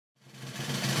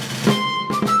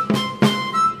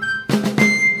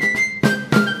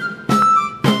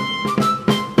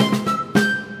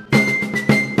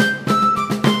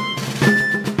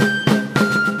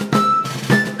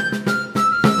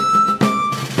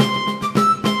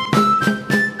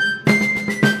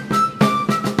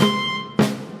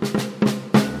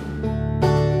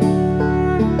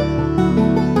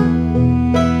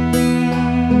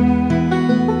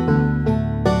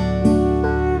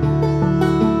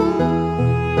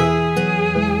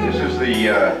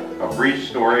brief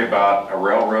story about a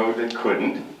railroad that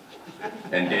couldn't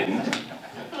and didn't.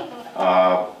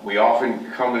 We often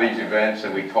come to these events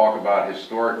and we talk about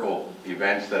historical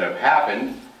events that have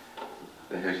happened.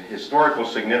 The historical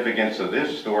significance of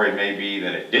this story may be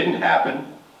that it didn't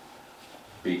happen,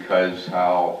 because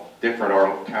how different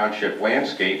our township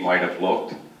landscape might have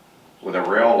looked with a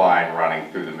rail line running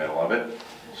through the middle of it.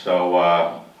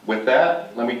 So with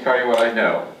that, let me tell you what I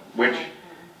know, which,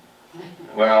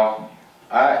 well,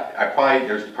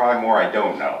 there's probably more I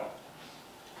don't know.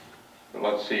 But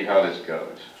let's see how this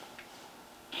goes.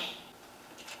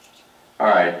 All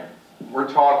right, we're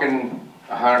talking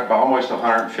almost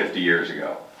 150 years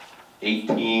ago,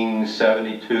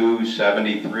 1872,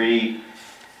 73,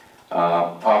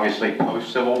 obviously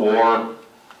post-Civil War.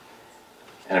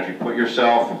 And if you put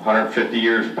yourself 150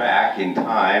 years back in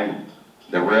time,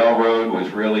 the railroad was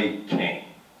really king.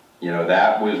 You know,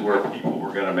 that was where people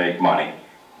were going to make money.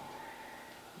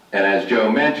 And as Joe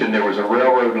mentioned, there was a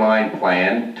railroad line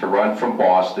planned to run from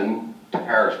Boston to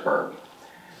Harrisburg.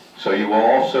 So you will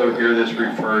also hear this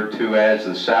referred to as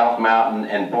the South Mountain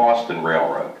and Boston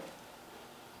Railroad.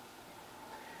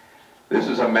 This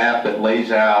is a map that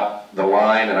lays out the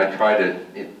line, and I try to,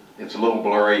 it's a little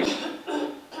blurry.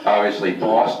 Obviously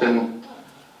Boston,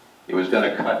 it was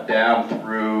going to cut down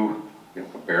through,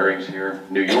 get the bearings here,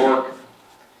 New York,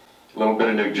 a little bit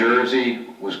of New Jersey,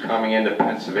 was coming into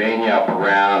Pennsylvania up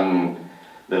around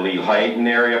the Lehighton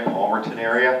area, Palmerton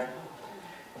area.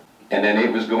 And then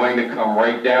it was going to come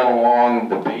right down along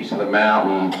the base of the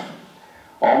mountain,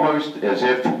 almost as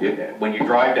if when you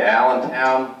drive to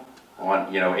Allentown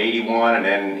on 81 and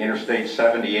then Interstate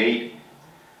 78,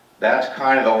 that's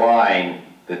kind of the line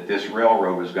that this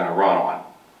railroad was going to run on.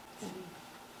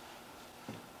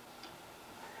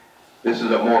 This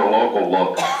is a more local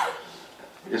look.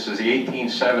 This is the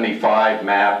 1875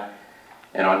 map,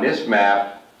 and on this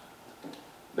map,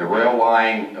 the rail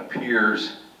line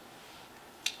appears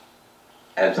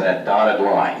as that dotted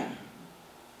line.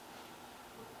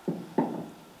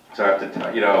 So I have to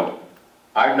tell you,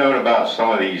 I've known about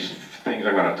some of these things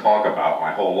I'm going to talk about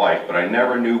my whole life, but I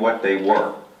never knew what they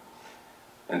were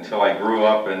until I grew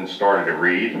up and started to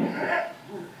read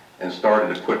and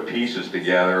started to put pieces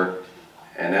together,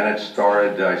 and then I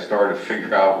started to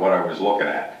figure out what I was looking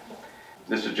at.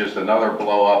 This is just another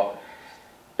blow up.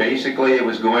 Basically, it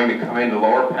was going to come into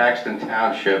Lower Paxton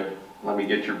Township. Let me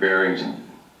get your bearings.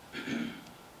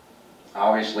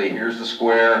 Obviously, here's the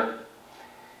square.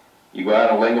 You go out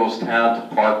of Linglestown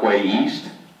to Parkway East,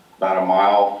 about a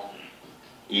mile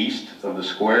east of the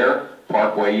square,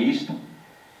 Parkway East.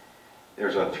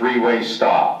 There's a three-way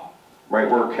stop, right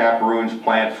where Caparoon's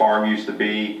plant farm used to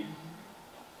be.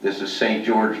 This is St.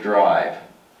 George Drive.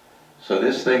 So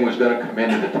this thing was going to come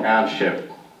into the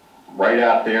township right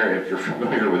out there. If you're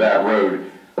familiar with that road,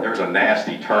 there's a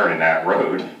nasty turn in that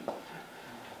road.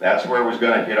 That's where it was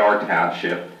going to hit our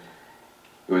township.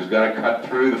 It was going to cut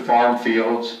through the farm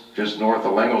fields just north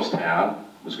of Linglestown.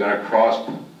 It was going to cross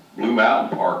Blue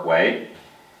Mountain Parkway,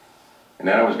 and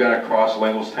then it was going to cross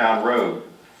Linglestown Road,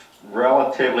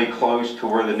 relatively close to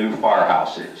where the new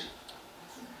firehouse is.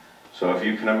 So if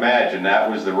you can imagine, that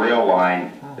was the rail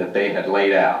line that they had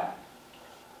laid out.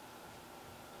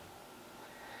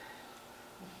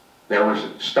 There were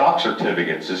stock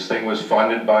certificates. This thing was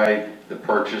funded by the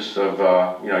purchase of,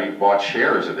 you bought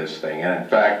shares of this thing. And in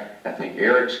fact, I think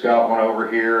Eric's got one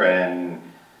over here, and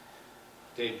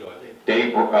Dave's.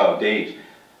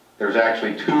 There's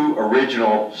actually two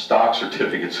original stock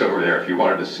certificates over there if you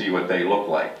wanted to see what they look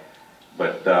like.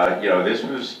 But, this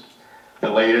was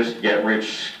the latest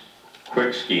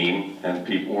get-rich-quick scheme, and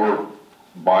people were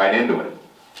buying into it.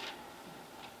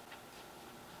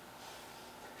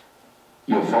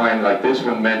 You'll find, like this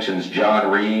one mentions John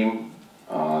Ream.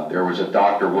 There was a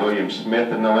Dr. William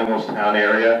Smith in the Linglestown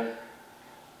area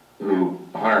who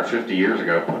 150 years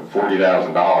ago put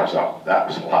 $40,000 up. That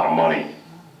was a lot of money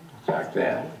back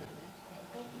then,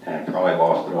 and probably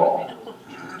lost it all.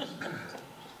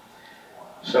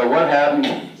 So what happened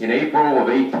in April of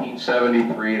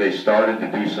 1873, they started to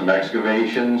do some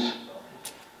excavations.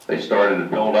 They started to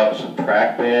build up some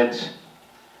track beds.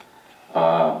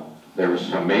 There was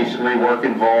some masonry work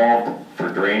involved for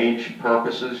drainage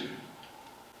purposes.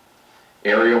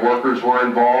 Area workers were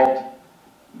involved.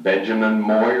 Benjamin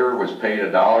Moyer was paid $1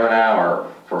 an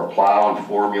hour for a plow and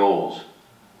 4 mules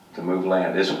to move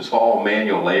land. This was all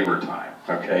manual labor time,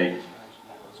 okay?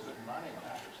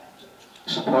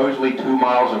 Supposedly 2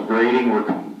 miles of grading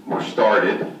were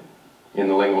started in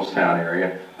the Linglestown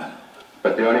area,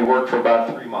 but they only worked for about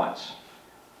 3 months.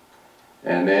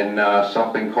 And then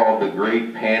something called the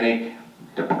Great Panic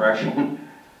Depression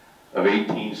of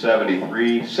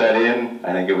 1873 set in.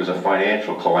 I think it was a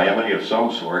financial calamity of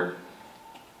some sort.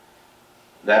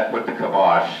 That put the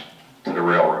kibosh to the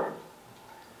railroad.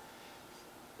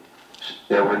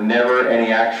 There were never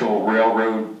any actual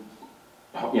railroad,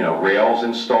 rails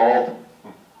installed.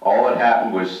 All that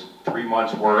happened was 3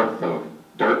 months worth of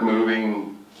dirt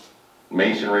moving,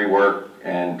 masonry work,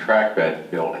 and track bed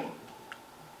building.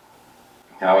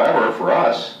 However, for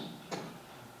us,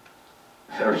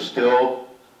 there's still,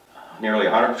 nearly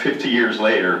 150 years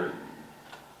later,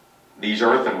 these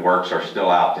earthenworks are still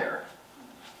out there.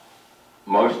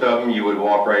 Most of them you would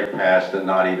walk right past and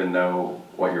not even know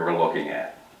what you were looking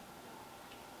at.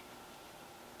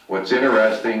 What's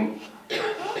interesting,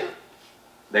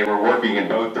 they were working in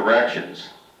both directions.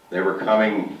 They were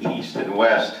coming east and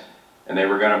west, and they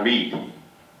were going to meet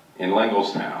in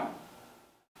Linglestown.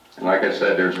 And like I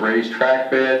said, there's raised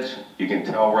track beds. You can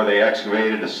tell where they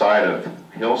excavated the side of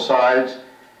hillsides,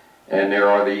 and there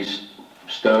are these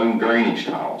stone drainage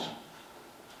tunnels.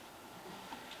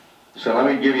 So let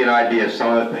me give you an idea of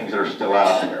some of the things that are still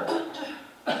out there.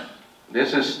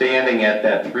 This is standing at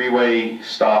that three-way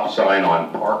stop sign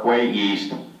on Parkway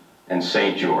East and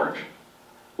St. George,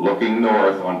 looking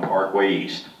north on Parkway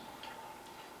East.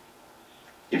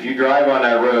 If you drive on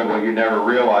that road, what you never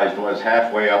realized was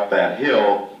halfway up that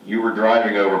hill, you were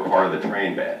driving over part of the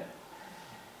train bed.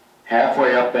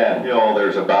 Halfway up that hill,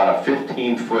 there's about a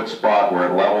 15-foot spot where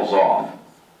it levels off,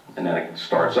 and then it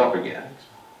starts up again.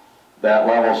 That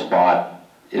level spot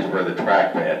is where the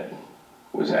track bed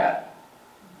was at.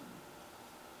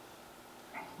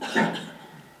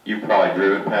 You've probably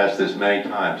driven past this many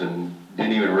times and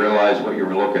didn't even realize what you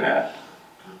were looking at.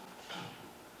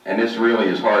 And this really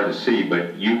is hard to see,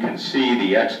 but you can see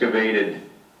the excavated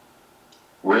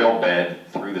rail bed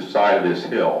through the side of this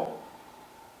hill.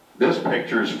 This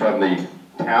picture is from the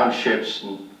township's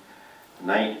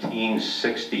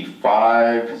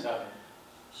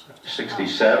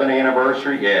 67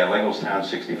 anniversary. Yeah, Linglestown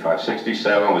 65.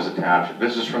 67 was the township.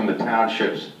 This is from the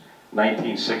township's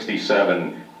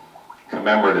 1967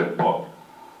 commemorative book.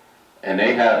 And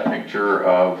they had a picture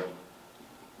of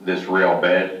this rail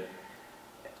bed.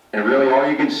 And really all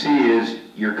you can see is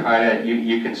you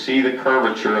can see the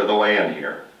curvature of the land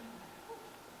here.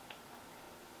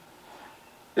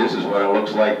 This is what it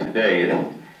looks like today.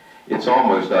 It's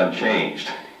almost unchanged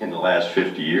in the last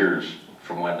 50 years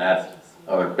from when that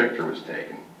other picture was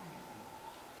taken.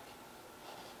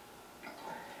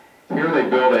 Here they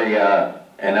built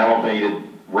an elevated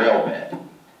rail bed.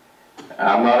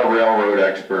 I'm not a railroad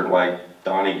expert like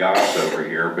Donnie Goss over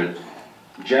here, but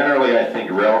generally I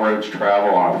think railroads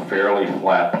travel on a fairly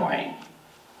flat plane.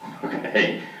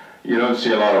 Okay, you don't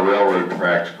see a lot of railroad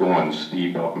tracks going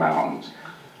steep up mountains.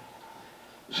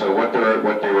 So what they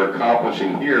were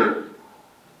accomplishing here,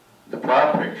 the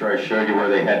prior picture I showed you where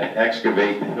they had to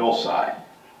excavate the hillside.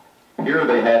 Here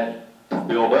they had to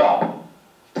build up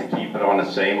to keep it on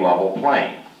the same level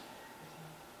plane.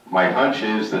 My hunch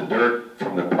is the dirt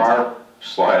from the prior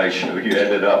slide I showed you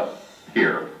ended up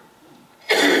here.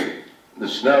 The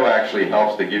snow actually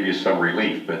helps to give you some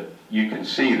relief, but you can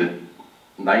see the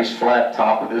nice flat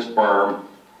top of this berm.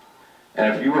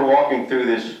 And if you were walking through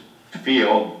this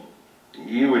field,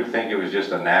 you would think it was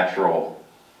just a natural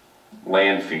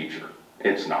land feature.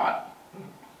 It's not.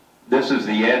 This is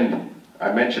the end.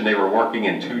 I mentioned they were working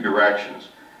in two directions.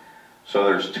 So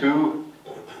there's two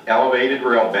elevated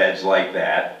rail beds like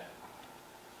that.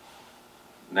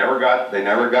 They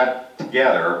never got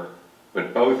together,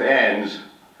 but both ends,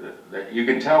 you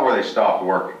can tell where they stopped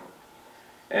working.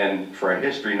 And for a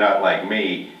history nut like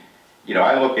me,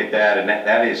 I look at that and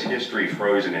that is history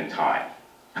frozen in time.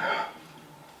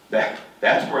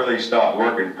 That's where they stopped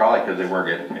working, probably because they weren't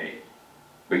getting paid.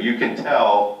 But you can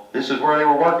tell this is where they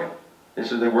were working.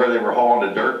 This is where they were hauling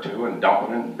the dirt to and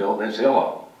dumping it and building this hill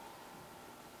up.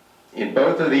 In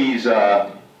both of these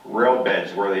rail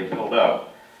beds where they build up,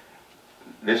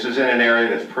 this is in an area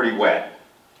that's pretty wet.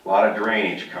 A lot of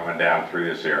drainage coming down through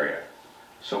this area.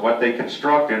 So what they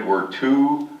constructed were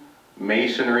two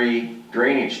masonry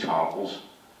drainage tunnels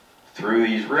through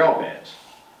these rail beds.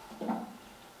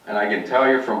 And I can tell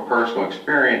you from personal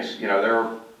experience, they're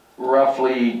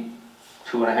roughly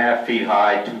 2.5 feet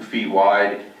high, 2 feet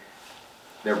wide.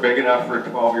 They're big enough for a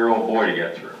 12-year-old boy to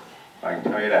get through. I can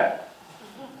tell you that.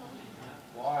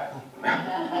 Why?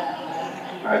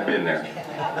 I've been there.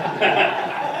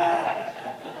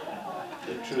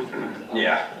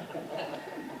 Yeah.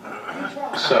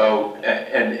 So,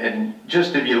 and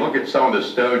just if you look at some of the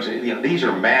stones, these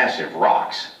are massive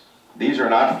rocks. These are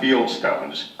not field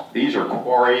stones. These are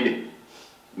quarried,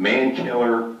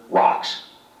 man-killer rocks.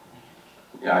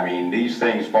 I mean, these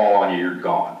things fall on you, you're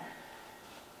gone.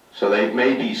 So they've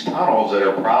made these tunnels that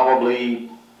are probably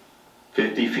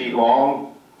 50 feet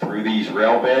long through these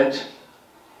rail beds.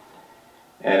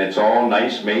 And it's all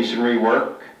nice masonry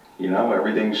work, you know,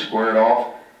 everything's squared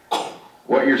off.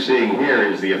 What you're seeing here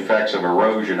is the effects of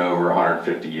erosion over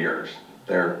 150 years.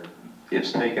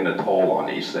 It's taken a toll on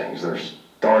these things. They're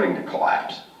starting to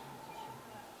collapse.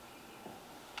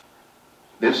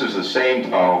 This is the same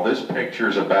tunnel. This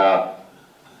picture's about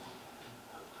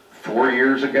 4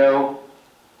 years ago.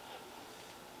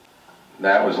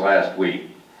 That was last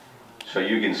week. So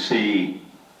you can see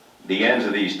the ends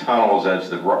of these tunnels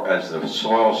as the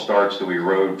soil starts to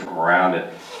erode from around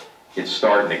it, it's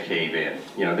starting to cave in.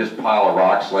 You know, this pile of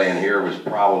rocks laying here was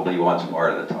probably once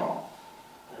part of the tunnel.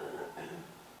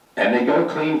 And they go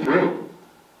clean through.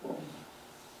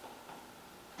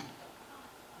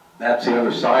 That's the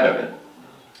other side of it.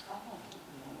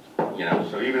 You know,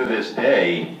 so even to this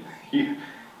day,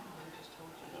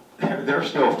 they're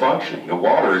still functioning. The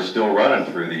water is still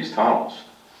running through these tunnels.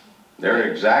 They're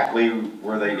exactly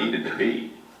where they needed to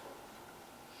be.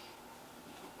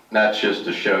 That's just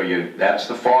to show you, that's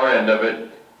the far end of it,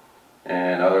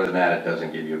 and other than that, it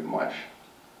doesn't give you much.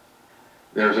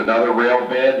 There's another rail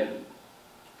bed.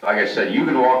 Like I said, you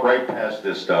can walk right past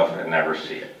this stuff and never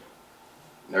see it.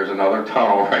 There's another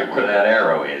tunnel right where that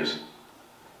arrow is.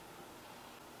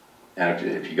 And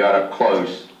if you got up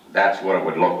close, that's what it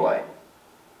would look like.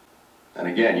 And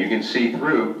again, you can see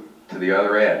through to the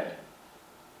other end.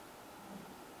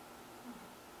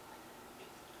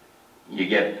 You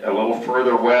get a little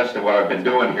further west, and what I've been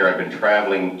doing here, I've been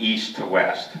traveling east to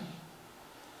west.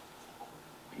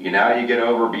 Now you get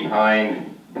over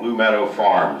behind Blue Meadow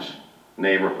Farms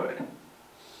neighborhood.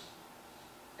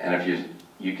 And if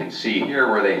you can see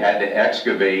here where they had to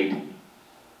excavate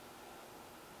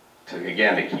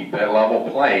to keep that level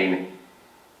plane.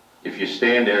 If you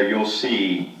stand there, you'll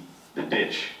see the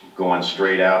ditch going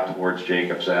straight out towards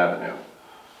Jacobs Avenue.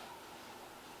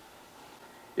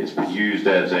 It's been used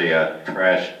as a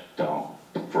trash dump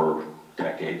for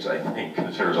decades, I think,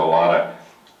 because there's a lot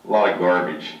of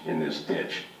garbage in this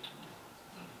ditch.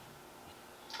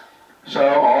 So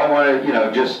all I want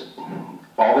to,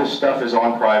 all this stuff is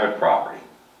on private property.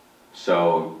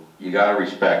 So you got to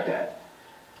respect that.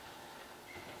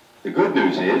 The good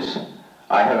news is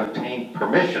I have obtained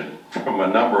permission from a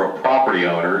number of property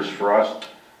owners for us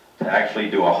to actually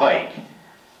do a hike.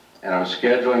 And I'm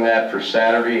scheduling that for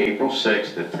Saturday, April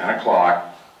 6th at 10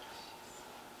 o'clock.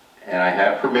 And I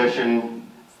have permission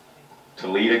to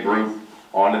lead a group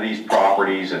onto these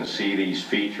properties and see these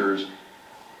features.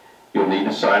 You'll need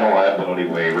to sign a liability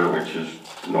waiver, which is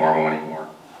normal anymore.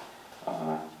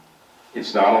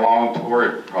 It's not a long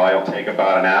tour. It probably will take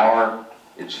about an hour.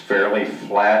 It's fairly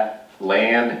flat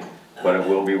land, but it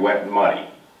will be wet and muddy.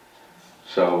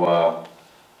 So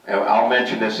and I'll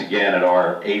mention this again at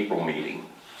our April meeting.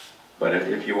 But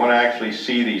if you want to actually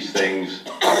see these things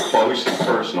up close and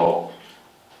personal,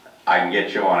 I can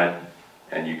get you on it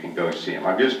and you can go see them.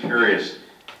 I'm just curious,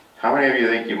 how many of you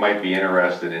think you might be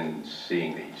interested in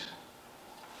seeing these?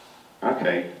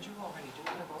 Okay.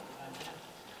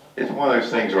 It's one of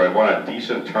those things where I want a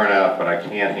decent turnout, but I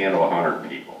can't handle 100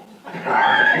 people.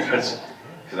 Because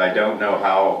I don't know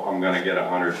how I'm going to get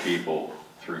 100 people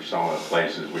through some of the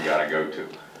places we got to go to.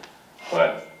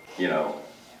 But,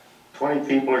 20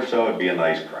 people or so would be a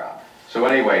nice crowd. So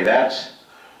anyway, that's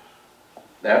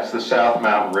the South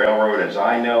Mountain Railroad as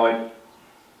I know it.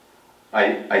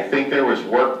 I think there was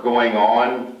work going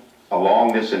on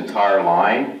along this entire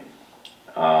line.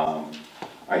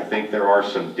 I think there are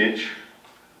some ditch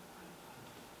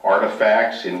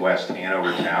artifacts in West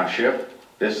Hanover Township.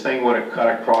 This thing would have cut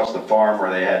across the farm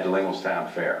where they had the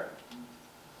Linglestown Fair.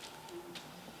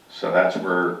 So that's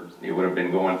where it would have been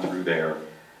going through there.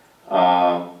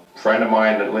 Friend of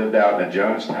mine that lived out in the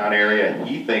Jonestown area,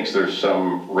 he thinks there's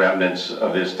some remnants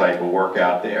of this type of work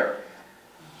out there.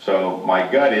 So my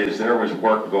gut is there was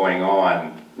work going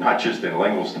on, not just in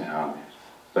Linglestown,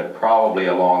 but probably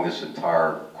along this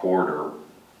entire corridor,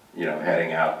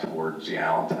 heading out towards the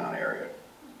Allentown area.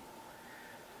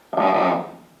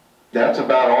 That's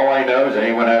about all I know. Does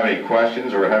anyone have any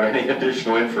questions or have any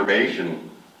additional information?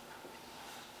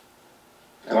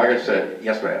 And like I said,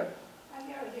 yes ma'am. I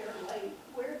got here late.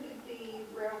 Where did the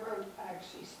railroad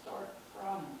actually start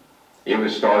from? It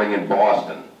was starting in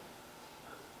Boston.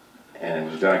 And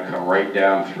it was going to come right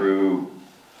down through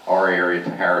our area to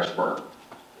Harrisburg.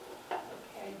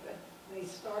 Okay, but they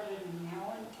started in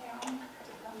Allentown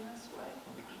to come this way?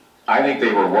 I think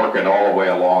they were working all the way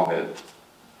along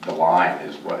the line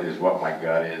is what my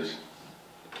gut is.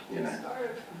 They started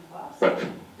from Boston? But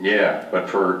Yeah, but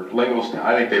for Linglestown,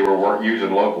 I think they were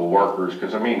using local workers,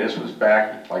 because I mean, this was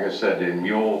back, like I said, in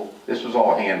this was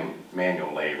all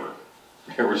manual labor.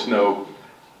 There was no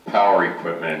power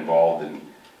equipment involved in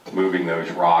moving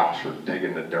those rocks or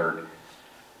digging the dirt.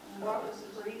 What was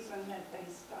the reason that they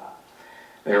stopped?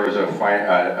 There was a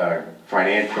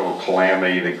financial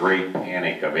calamity, the Great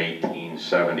Panic of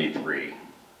 1873,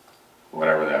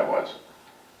 whatever that was.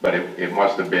 But it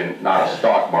must have been not a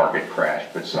stock market crash,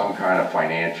 but some kind of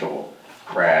financial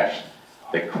crash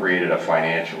that created a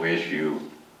financial issue.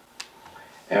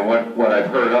 And what I've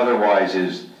heard otherwise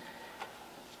is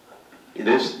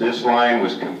this line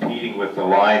was competing with the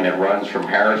line that runs from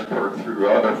Harrisburg through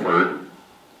Rutherford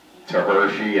to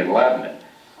Hershey and Lebanon.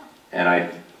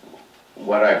 And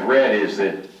what I've read is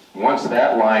that once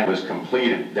that line was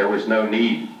completed, there was no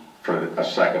need for a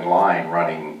second line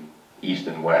running east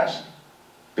and west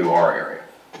through our area.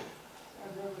 So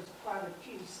there was quite a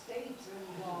few states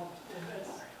involved in this.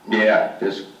 Yeah,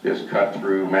 this cut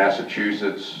through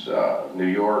Massachusetts, New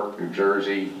York, New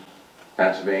Jersey,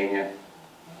 Pennsylvania.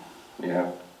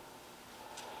 Yeah.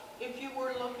 If you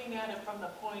were looking at it from the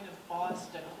point of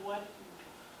Boston,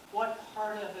 what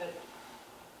part of it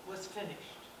was finished?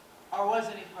 Or was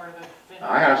any part of it finished?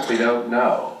 I honestly don't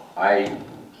know. I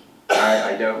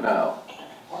don't know.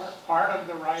 Part of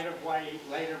the right-of-way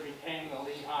later became the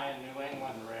Lehigh and New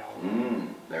England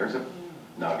Railroad. There's a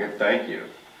nugget, thank you.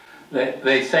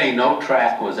 They say no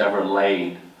track was ever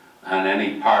laid on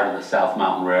any part of the South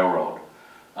Mountain Railroad.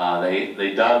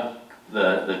 They dug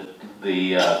the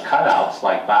cutouts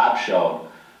like Bob showed,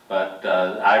 but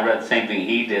I read the same thing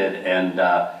he did, and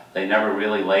they never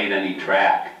really laid any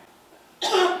track.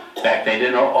 In fact, they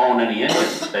didn't own any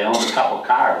engines. They owned a couple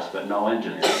cars, but no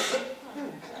engines.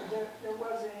 There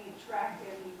wasn't any track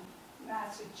in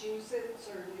Massachusetts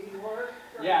or New York?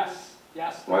 Or Yes,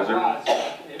 there Was there? was.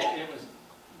 It was,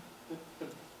 the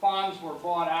bonds were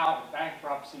bought out at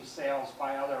bankruptcy sales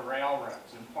by other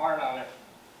railroads, and part of it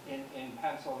in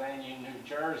Pennsylvania and New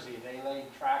Jersey, they laid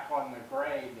track on the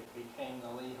grade that became the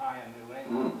Lehigh and New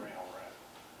England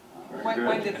Railroad.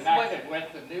 Very good. Connected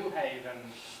with the New Haven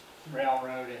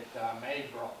Railroad at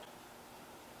Maybrook.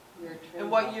 And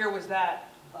what year was that,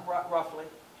 roughly?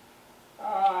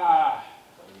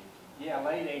 Yeah,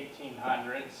 late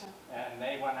 1800s, and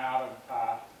they went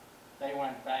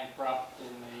bankrupt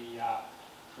in the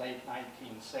late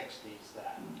 1960s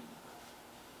then.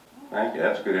 Thank you,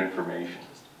 that's good information.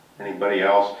 Anybody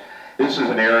else? This is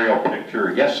an aerial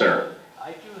picture. Yes, sir.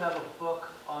 I do have a book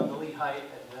on the Lehigh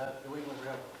and New England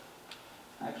Railroad.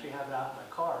 I actually have it out in my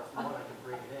car if you want, I can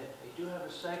bring it in. They do have a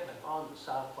segment on the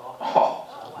South Baltimore. Oh,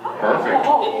 perfect.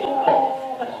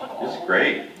 Oh, this is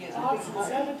great.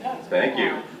 Thank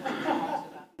you.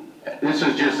 This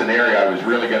is just an area I was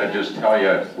really going to just tell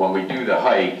you when we do the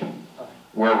hike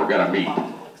where we're going to meet.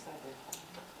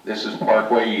 This is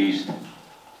Parkway East.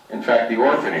 In fact, the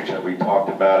orphanage that we talked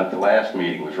about at the last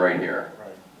meeting was right here.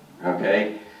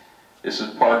 Okay? This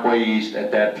is Parkway East.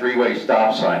 At that three-way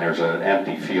stop sign, there's an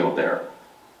empty field there.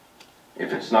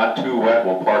 If it's not too wet,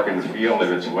 we'll park in the field. If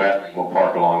it's wet, we'll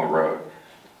park along the road.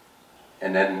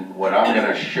 And then what I'm going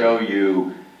to show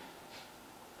you,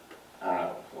 I don't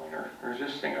have a pointer. Where's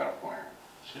this thing got a pointer?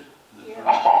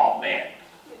 Oh, man.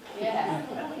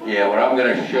 Yeah, what I'm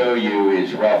going to show you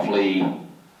is roughly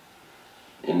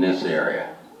in this area.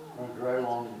 Right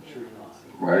along the tree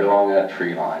line. Right along that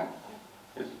tree line.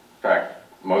 In fact,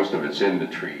 most of it's in the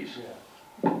trees.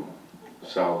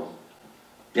 So,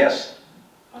 yes?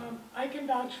 I can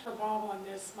vouch for Bob on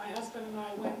this. My husband and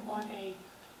I went on a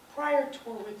prior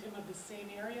tour with him of the same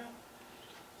area.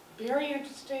 Very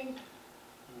interesting.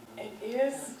 It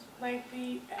is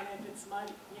lengthy, and if it's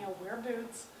mud, wear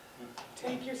boots.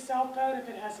 Take your cell phone. If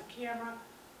it has a camera,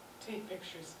 take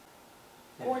pictures.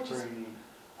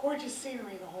 Gorgeous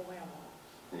scenery the whole way along.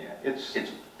 Yeah,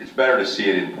 it's better to see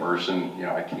it in person.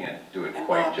 I can't do it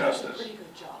quite Bob does justice. a pretty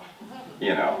good job.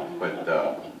 But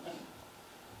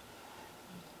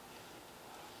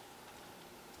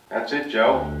that's it,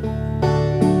 Joe.